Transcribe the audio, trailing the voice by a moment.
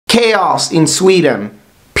Chaos in Sweden.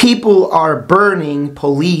 People are burning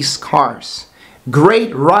police cars.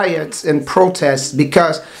 Great riots and protests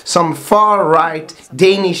because some far-right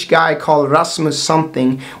Danish guy called Rasmus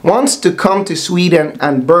something wants to come to Sweden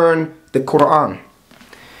and burn the Quran.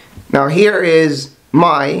 Now here is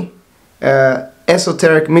my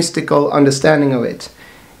esoteric mystical understanding of it.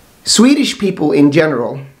 Swedish people in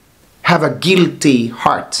general have a guilty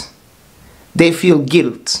heart. They feel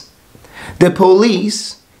guilt. The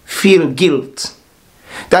police feel guilt.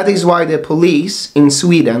 That is why the police in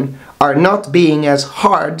Sweden are not being as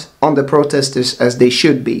hard on the protesters as they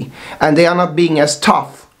should be. And they are not being as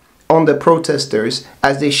tough on the protesters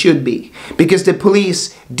as they should be. Because the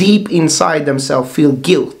police deep inside themselves feel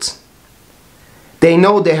guilt. They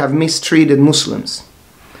know they have mistreated Muslims.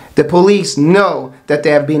 The police know that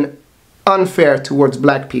they have been unfair towards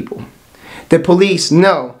black people. The police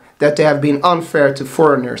know that they have been unfair to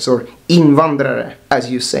foreigners, or invandrare,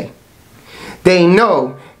 as you say. They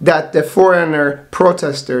know that the foreigner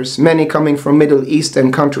protesters, many coming from Middle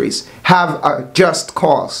Eastern countries, have a just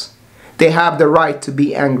cause. They have the right to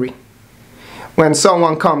be angry. When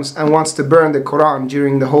someone comes and wants to burn the Quran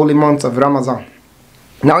during the holy month of Ramadan.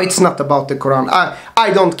 Now it's not about the Quran.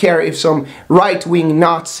 I don't care if some right-wing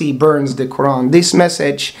Nazi burns the Quran. This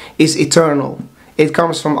message is eternal. It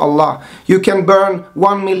comes from Allah. You can burn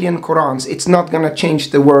 1 million Qurans. It's not going to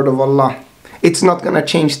change the word of Allah. It's not going to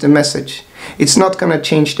change the message. It's not going to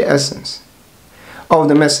change the essence of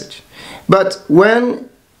the message. But when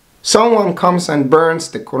someone comes and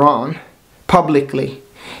burns the Quran publicly,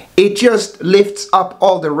 it just lifts up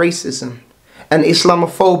all the racism and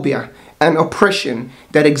Islamophobia and oppression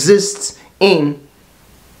that exists in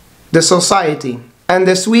the society. And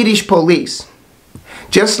the Swedish police,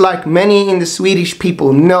 just like many in the Swedish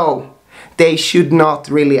people, know they should not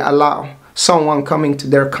really allow someone coming to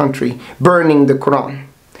their country burning the Quran.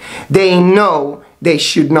 They know they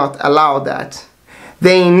should not allow that.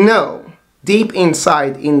 They know deep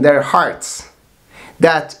inside in their hearts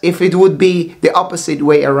that if it would be the opposite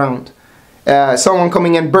way around, someone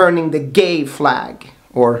coming and burning the gay flag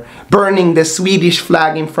or burning the Swedish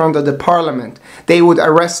flag in front of the parliament, they would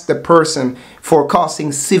arrest the person for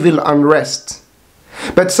causing civil unrest.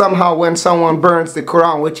 But somehow when someone burns the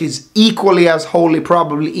Quran, which is equally as holy,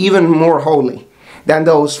 probably even more holy than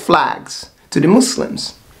those flags to the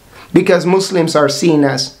Muslims, because Muslims are seen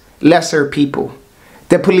as lesser people,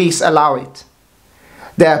 the police allow it.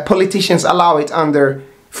 The politicians allow it under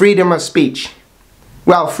freedom of speech.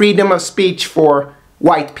 Well, freedom of speech for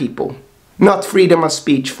white people, not freedom of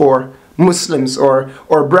speech for Muslims or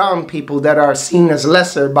brown people that are seen as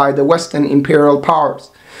lesser by the Western imperial powers.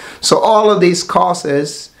 So all of this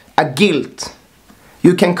causes a guilt.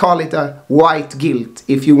 You can call it a white guilt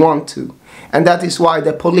if you want to. And that is why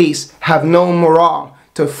the police have no morale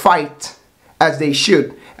to fight as they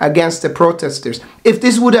should against the protesters. If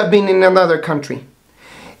this would have been in another country,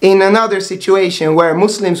 in another situation where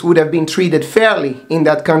Muslims would have been treated fairly in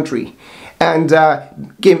that country and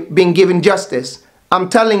been given justice, I'm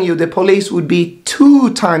telling you the police would be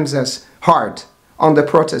 2 times as hard on the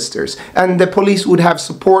protesters, and the police would have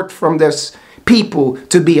support from this people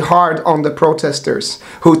to be hard on the protesters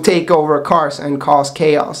who take over cars and cause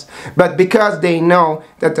chaos. But because they know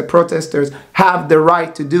that the protesters have the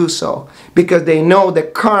right to do so, because they know the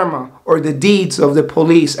karma or the deeds of the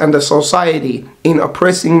police and the society in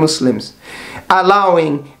oppressing Muslims,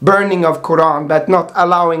 allowing burning of Quran but not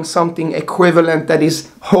allowing something equivalent that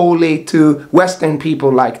is holy to Western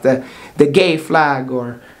people like the gay flag,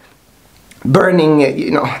 or burning,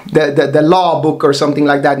 the law book or something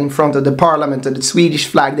like that in front of the parliament, or the Swedish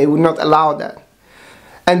flag. They would not allow that.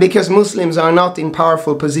 And because Muslims are not in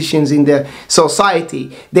powerful positions in the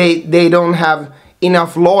society, they don't have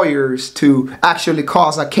enough lawyers to actually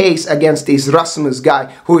cause a case against this Rasmus guy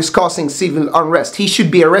who is causing civil unrest. He should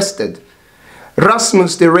be arrested.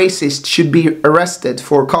 Rasmus the racist should be arrested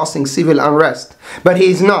for causing civil unrest. But he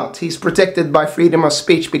is not. He's protected by freedom of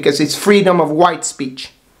speech because it's freedom of white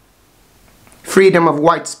speech. Freedom of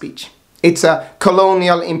white speech. It's a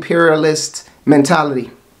colonial imperialist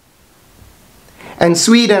mentality. And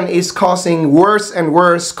Sweden is causing worse and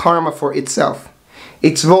worse karma for itself.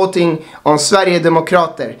 It's voting on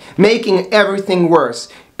Sverigedemokrater, making everything worse.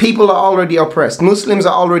 people are already oppressed. Muslims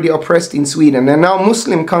are already oppressed in Sweden. And now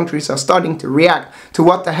Muslim countries are starting to react to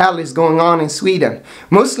what the hell is going on in Sweden.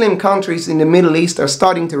 Muslim countries in the Middle East are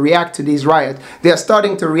starting to react to these riots. They are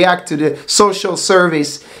starting to react to the social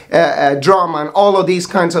service drama and all of these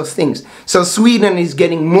kinds of things. So Sweden is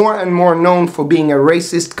getting more and more known for being a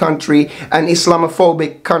racist country, an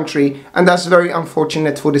Islamophobic country. And that's very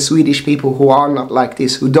unfortunate for the Swedish people who are not like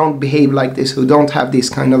this, who don't behave like this, who don't have these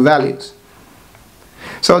kind of values.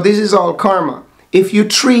 So this is all karma. If you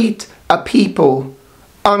treat a people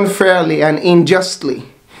unfairly and unjustly,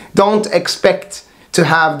 don't expect to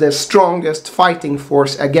have the strongest fighting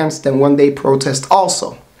force against them when they protest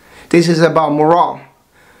also. This is about morale.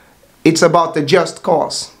 It's about the just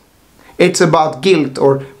cause. It's about guilt,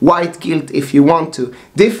 or white guilt if you want to.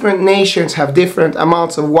 Different nations have different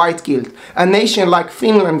amounts of white guilt. A nation like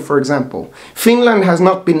Finland, for example. Finland has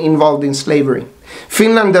not been involved in slavery.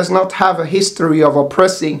 Finland does not have a history of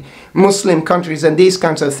oppressing Muslim countries and these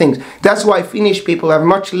kinds of things. That's why Finnish people have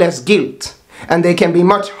much less guilt, and they can be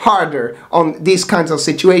much harder on these kinds of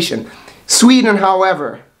situations. Sweden,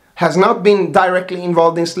 however, has not been directly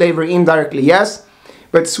involved in slavery, indirectly, yes,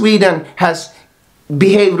 but Sweden has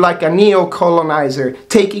behaved like a neo-colonizer,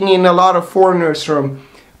 taking in a lot of foreigners from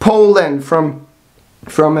Poland, from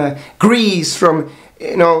Greece, from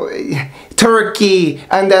Turkey,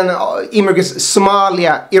 and then immigrants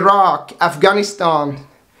Somalia, Iraq, Afghanistan,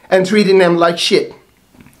 and treating them like shit.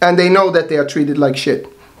 And they know that they are treated like shit.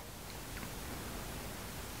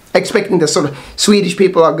 Expecting the sort of Swedish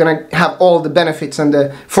people are going to have all the benefits and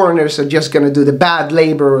the foreigners are just going to do the bad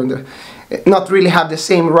labor and not really have the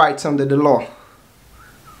same rights under the law.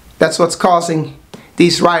 That's what's causing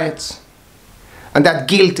these riots. And that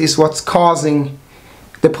guilt is what's causing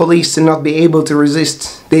the police to not be able to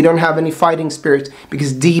resist. They don't have any fighting spirit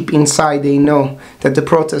because deep inside they know that the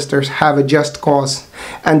protesters have a just cause.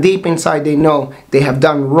 And deep inside they know they have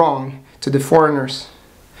done wrong to the foreigners.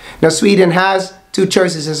 Now Sweden has two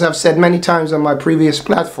choices, as I've said many times on my previous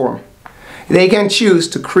platform. They can choose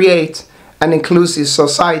to create an inclusive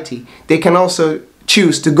society. They can also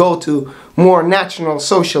choose to go to more national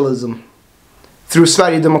socialism through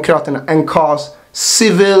Sverigedemokraterna and cause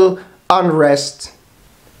civil unrest.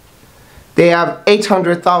 They have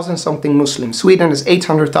 800,000 something Muslims. Sweden has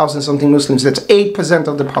 800,000 something Muslims. That's 8%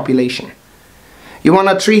 of the population. You want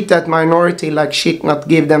to treat that minority like shit, not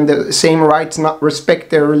give them the same rights, not respect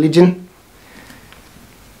their religion?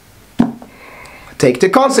 Take the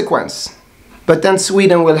consequence. But then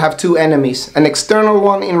Sweden will have two enemies. An external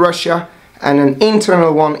one in Russia and an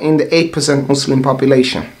internal one in the 8% Muslim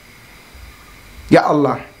population. Ya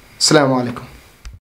Allah. Assalamu alaikum.